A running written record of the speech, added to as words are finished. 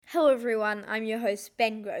Hello everyone, I'm your host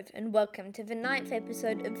Ben Grove and welcome to the 9th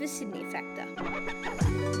episode of The Sydney Factor.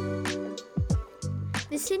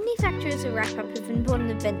 The Sydney Factor is a wrap-up of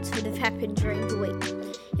important events that have happened during the week.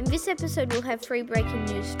 In this episode we'll have 3 breaking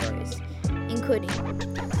news stories, including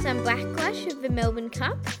some backlash of the Melbourne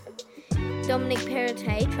Cup, Dominic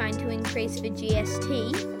Perrottet trying to increase the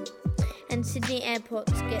GST, and Sydney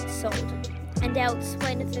airports get sold. And our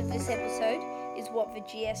explainer for this episode is what the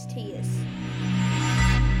GST is.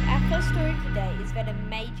 Our first story today is that a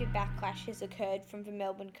major backlash has occurred from the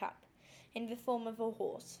Melbourne Cup in the form of a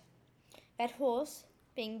horse. That horse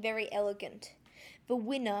being Very Elegant, the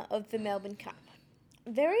winner of the Melbourne Cup.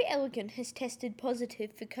 Very Elegant has tested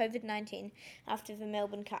positive for COVID-19 after the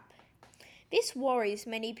Melbourne Cup. This worries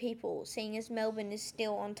many people, seeing as Melbourne is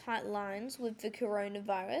still on tight lines with the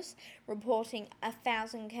coronavirus, reporting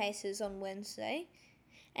 1,000 cases on Wednesday.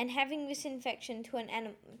 And having this infection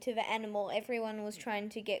to the animal everyone was trying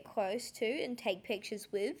to get close to and take pictures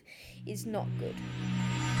with is not good.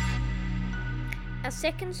 Our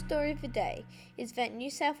second story of the day is that New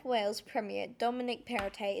South Wales Premier Dominic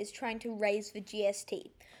Perrottet is trying to raise the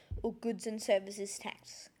GST, or Goods and Services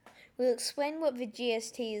Tax. We'll explain what the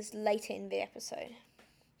GST is later in the episode.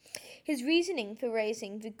 His reasoning for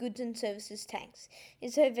raising the Goods and Services Tax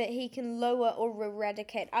is so that he can lower or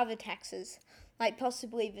eradicate other taxes, like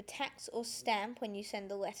possibly the tax or stamp when you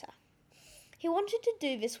send a letter. He wanted to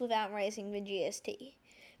do this without raising the GST,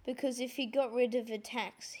 because if he got rid of the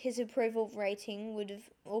tax, his approval rating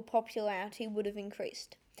or popularity would have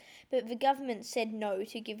increased. But the government said no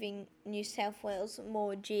to giving New South Wales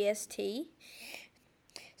more GST,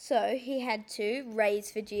 so he had to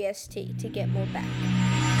raise the GST to get more back.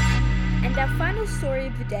 And our final story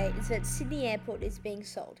of the day is that Sydney Airport is being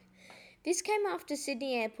sold. This came after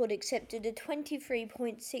Sydney Airport accepted a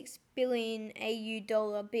 $23.6 billion AU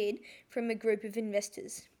bid from a group of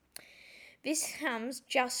investors. This comes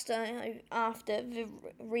just after the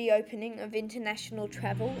reopening of international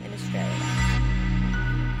travel in Australia.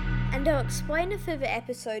 And our explainer for the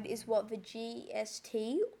episode is what the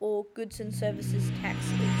GST, or Goods and Services Tax,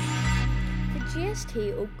 is. The GST,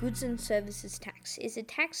 or Goods and Services Tax, is a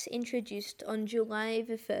tax introduced on July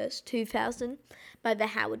 1st, 2000 by the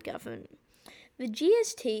Howard government. The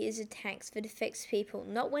GST is a tax that affects people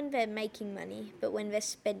not when they're making money, but when they're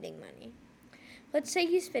spending money. Let's say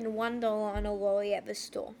you spend $1 on a lolly at the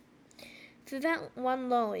store. For that one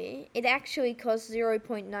lolly, it actually costs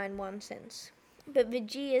 0.91 cents, but the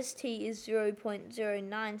GST is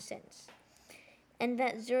 0.09 cents. And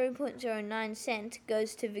that 0.09 cent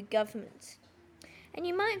goes to the government. And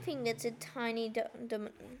you might think that's a tiny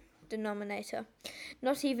denominator,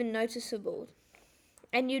 not even noticeable.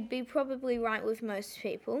 And you'd be probably right with most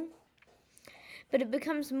people. But it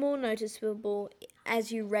becomes more noticeable as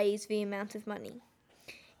you raise the amount of money.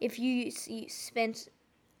 If you spent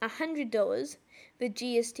 $100, the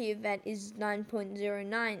GST of that is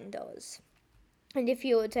 $9.09. And if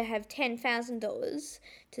you were to have $10,000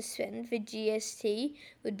 to spend, the GST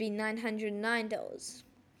would be $909.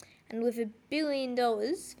 And with $1 billion,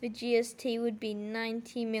 the GST would be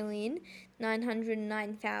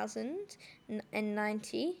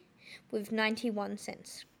 $90,909,090 with 91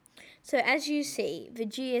 cents. So as you see, the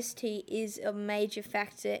GST is a major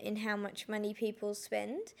factor in how much money people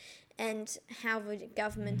spend and how the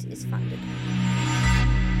government is funded.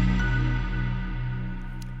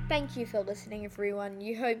 Thank you for listening, everyone.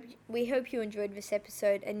 We hope you enjoyed this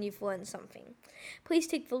episode and you've learned something. Please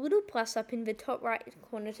tick the little plus up in the top right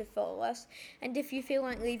corner to follow us, and if you feel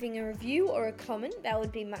like leaving a review or a comment, that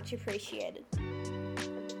would be much appreciated.